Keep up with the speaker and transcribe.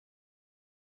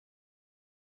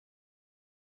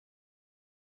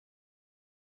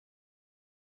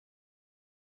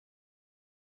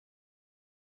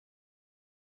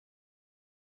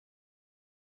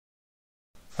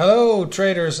Hello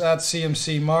traders at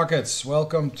CMC Markets.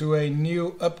 Welcome to a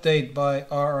new update by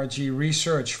RRG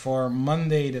Research for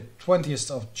Monday the 20th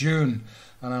of June,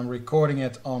 and I'm recording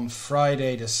it on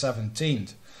Friday the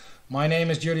 17th. My name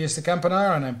is Julius de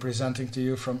Kempenaar and I'm presenting to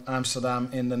you from Amsterdam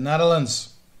in the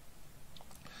Netherlands.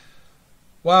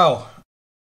 Wow.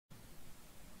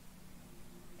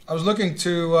 I was looking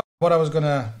to what I was going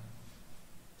to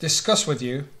discuss with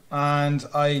you, and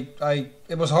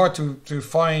it was hard to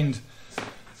find,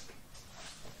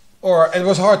 or it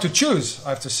was hard to choose, I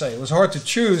have to say. It was hard to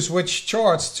choose which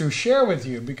charts to share with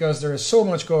you because there is so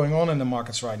much going on in the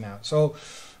markets right now. So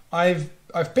I've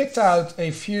picked out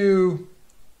a few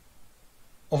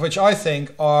of which I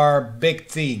think are big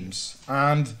themes.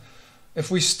 And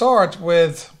if we start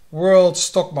with world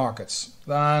stock markets,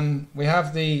 then we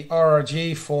have the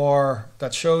RRG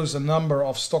that shows the number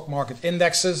of stock market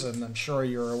indexes, and I'm sure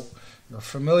you're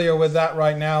familiar with that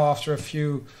right now after a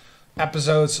few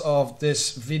episodes of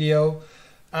this video.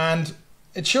 And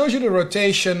it shows you the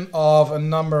rotation of a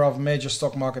number of major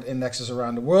stock market indexes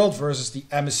around the world versus the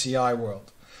MSCI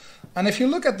world. And if you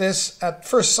look at this at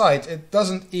first sight, it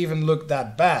doesn't even look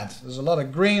that bad. There's a lot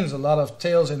of greens, a lot of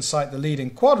tails inside the leading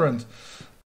quadrant.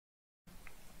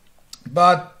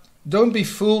 But don't be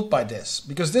fooled by this,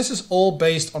 because this is all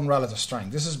based on relative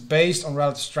strength. This is based on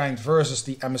relative strength versus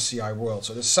the MSCI world.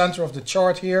 So the center of the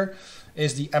chart here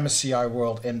is the MSCI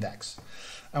World Index.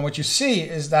 And what you see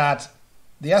is that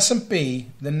the S&P,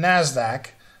 the Nasdaq,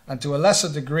 and to a lesser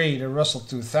degree the Russell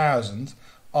 2000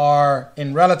 are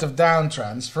in relative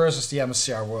downtrends versus the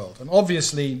MSCI World. And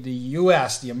obviously the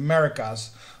US, the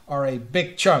Americas, are a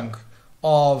big chunk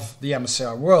of the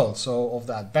MSCI World, so of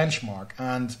that benchmark.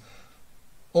 And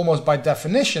almost by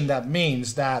definition that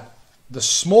means that the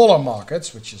smaller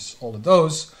markets, which is all of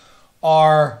those,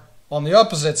 are on the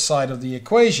opposite side of the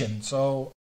equation.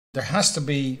 So there has to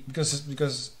be,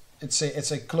 because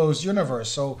it's a closed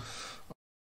universe. So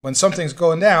when something's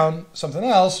going down, something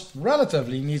else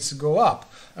relatively needs to go up.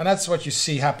 And that's what you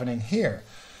see happening here.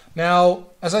 Now,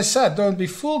 as I said, don't be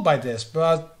fooled by this,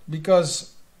 but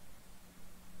because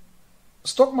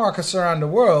stock markets around the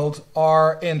world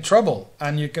are in trouble,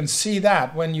 and you can see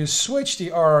that when you switch the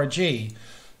RRG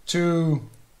to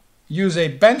use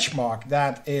a benchmark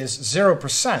that is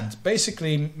 0%,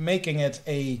 basically making it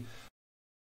a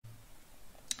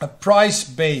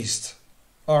price-based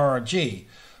RRG,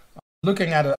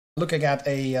 looking at a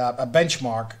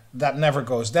benchmark that never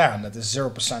goes down, that is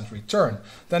 0% return,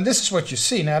 then this is what you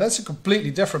see. Now that's a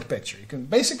completely different picture.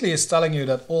 Basically it's telling you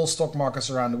that all stock markets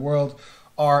around the world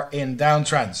are in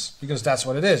downtrends, because that's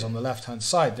what it is. On the left hand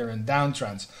side they're in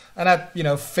downtrends, and that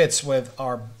fits with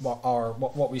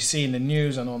what we see in the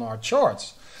news and on our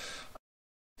charts.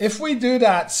 If we do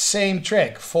that same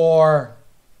trick for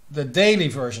the daily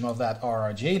version of that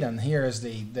RRG, then here is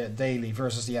the daily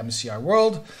versus the MSCI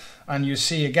World, and you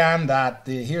see again that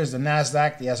here's the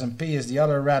Nasdaq, the S&P is the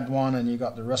other red one, and you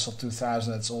got the Russell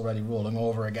 2000 that's already rolling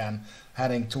over again,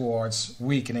 heading towards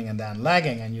weakening and then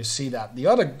lagging. And you see that the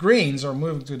other greens are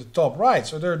moving to the top right,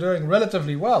 so they're doing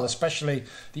relatively well, especially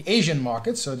the Asian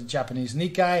markets, so the Japanese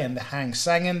Nikkei and the Hang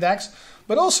Seng Index,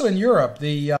 but also in Europe,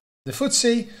 the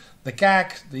FTSE, the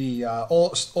CAC, the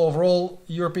overall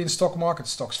European stock market,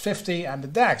 Stocks 50, and the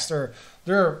DAX.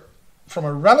 They're from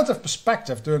a relative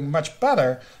perspective doing much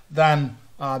better than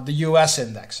the US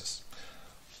indexes.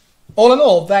 All in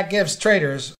all, that gives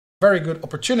traders very good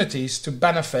opportunities to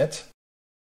benefit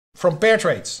from pair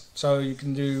trades. So you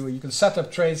can set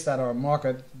up trades that are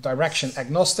market direction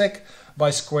agnostic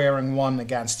by squaring one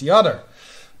against the other.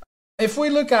 If we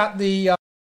look at the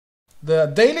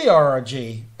daily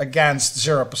RRG against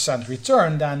 0%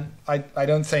 return, then I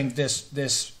don't think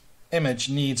this image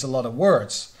needs a lot of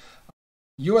words.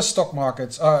 US stock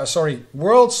markets,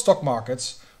 world stock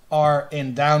markets are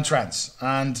in downtrends,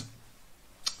 and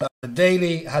the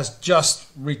daily has just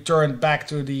returned back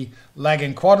to the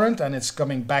lagging quadrant, and it's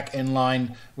coming back in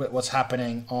line with what's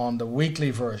happening on the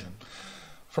weekly version.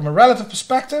 From a relative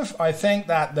perspective, I think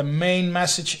that the main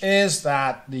message is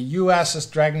that the US is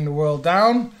dragging the world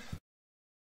down,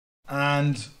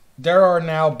 and there are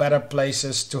now better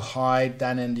places to hide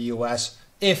than in the US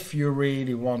if you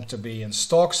really want to be in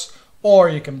stocks, or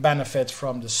you can benefit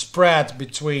from the spread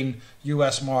between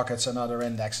US markets and other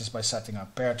indexes by setting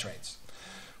up pair trades.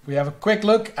 We have a quick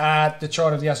look at the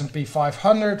chart of the S&P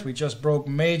 500. We just broke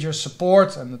major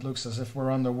support, and it looks as if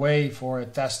we're on the way for a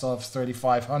test of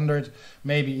 3,500,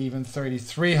 maybe even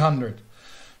 3,300.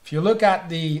 If you look at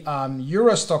the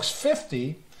Euro Stocks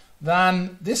 50,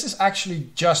 then this is actually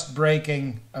just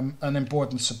breaking an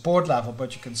important support level.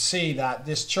 But you can see that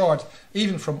this chart,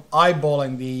 even from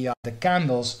eyeballing the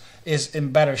candles, is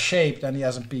in better shape than the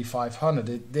S&P 500.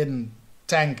 It didn't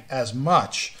tank as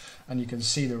much. And you can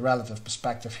see the relative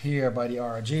perspective here by the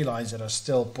RRG lines that are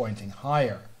still pointing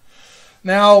higher.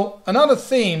 Now, another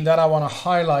theme that I want to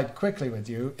highlight quickly with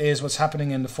you is what's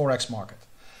happening in the forex market.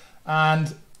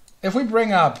 And if we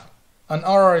bring up an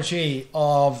RRG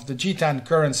of the G10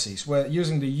 currencies, we're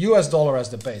using the US dollar as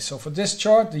the base. So for this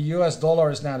chart, the US dollar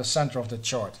is now the center of the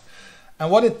chart. And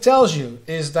what it tells you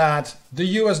is that the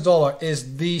US dollar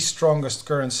is the strongest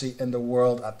currency in the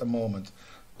world at the moment.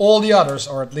 All the others,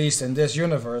 or at least in this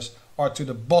universe, are to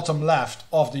the bottom left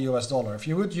of the US dollar. If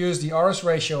you would use the RS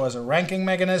ratio as a ranking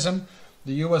mechanism,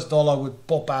 the US dollar would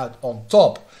pop out on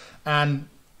top. And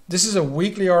this is a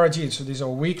weekly RRG, so these are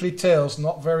weekly tails,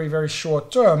 not very, very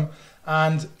short term.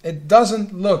 And it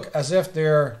doesn't look as if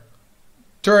they're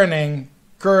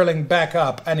curling back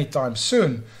up anytime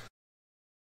soon.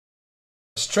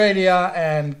 Australia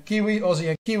and Aussie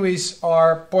and Kiwis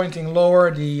are pointing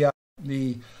lower.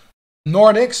 The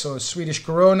Nordics, so Swedish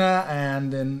krona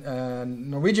and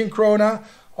Norwegian krona,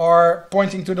 are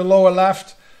pointing to the lower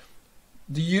left.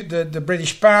 The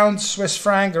British pound, Swiss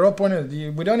franc, they're all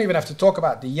pointing. We don't even have to talk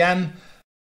about the yen.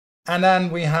 And then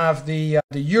we have the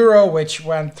euro, which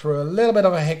went through a little bit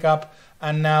of a hiccup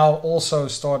and now also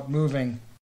start moving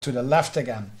to the left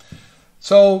again.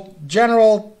 So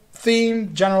general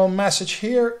theme, general message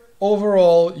here,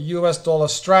 overall US dollar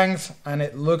strength, and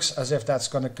it looks as if that's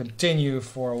going to continue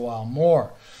for a while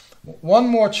more. One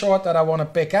more chart that I want to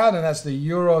pick out, and that's the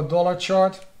euro dollar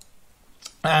chart.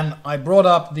 And I brought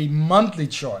up the monthly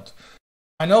chart.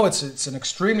 I know it's an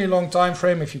extremely long time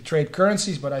frame if you trade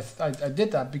currencies, but I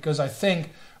did that because I think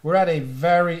we're at a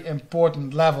very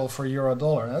important level for euro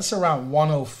dollar. And that's around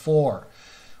 104.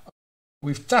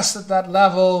 We've tested that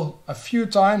level a few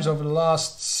times over the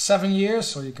last 7 years.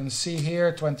 So you can see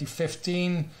here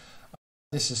 2015,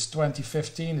 this is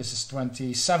 2015, this is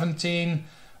 2017.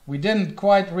 We didn't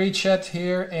quite reach it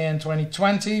here in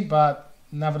 2020, but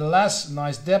nevertheless,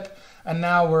 nice dip. And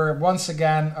now we're once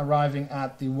again arriving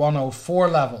at the 104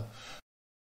 level.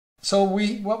 So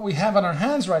what we have in our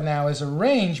hands right now is a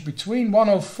range between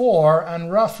 104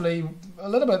 and roughly a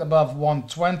little bit above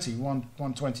 120,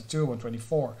 122,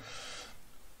 124.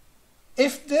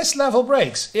 If this level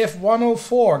breaks, if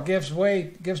 104 gives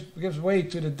way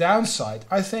to the downside,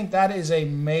 I think that is a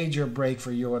major break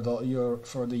for the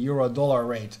euro dollar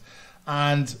rate,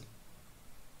 and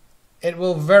it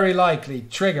will very likely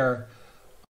trigger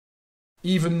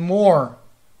even more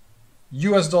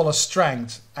US dollar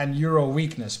strength and euro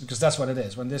weakness, because that's what it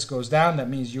is. When this goes down, that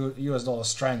means US dollar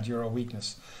strength, euro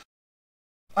weakness.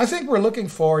 I think we're looking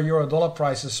for euro dollar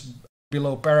prices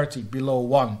below parity, below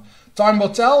 1. Time will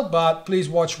tell, but please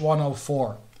watch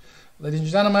 104. Ladies and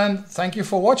gentlemen, thank you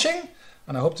for watching,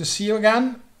 and I hope to see you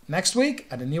again next week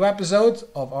at a new episode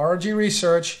of RRG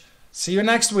Research. See you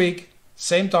next week,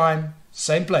 same time,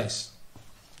 same place.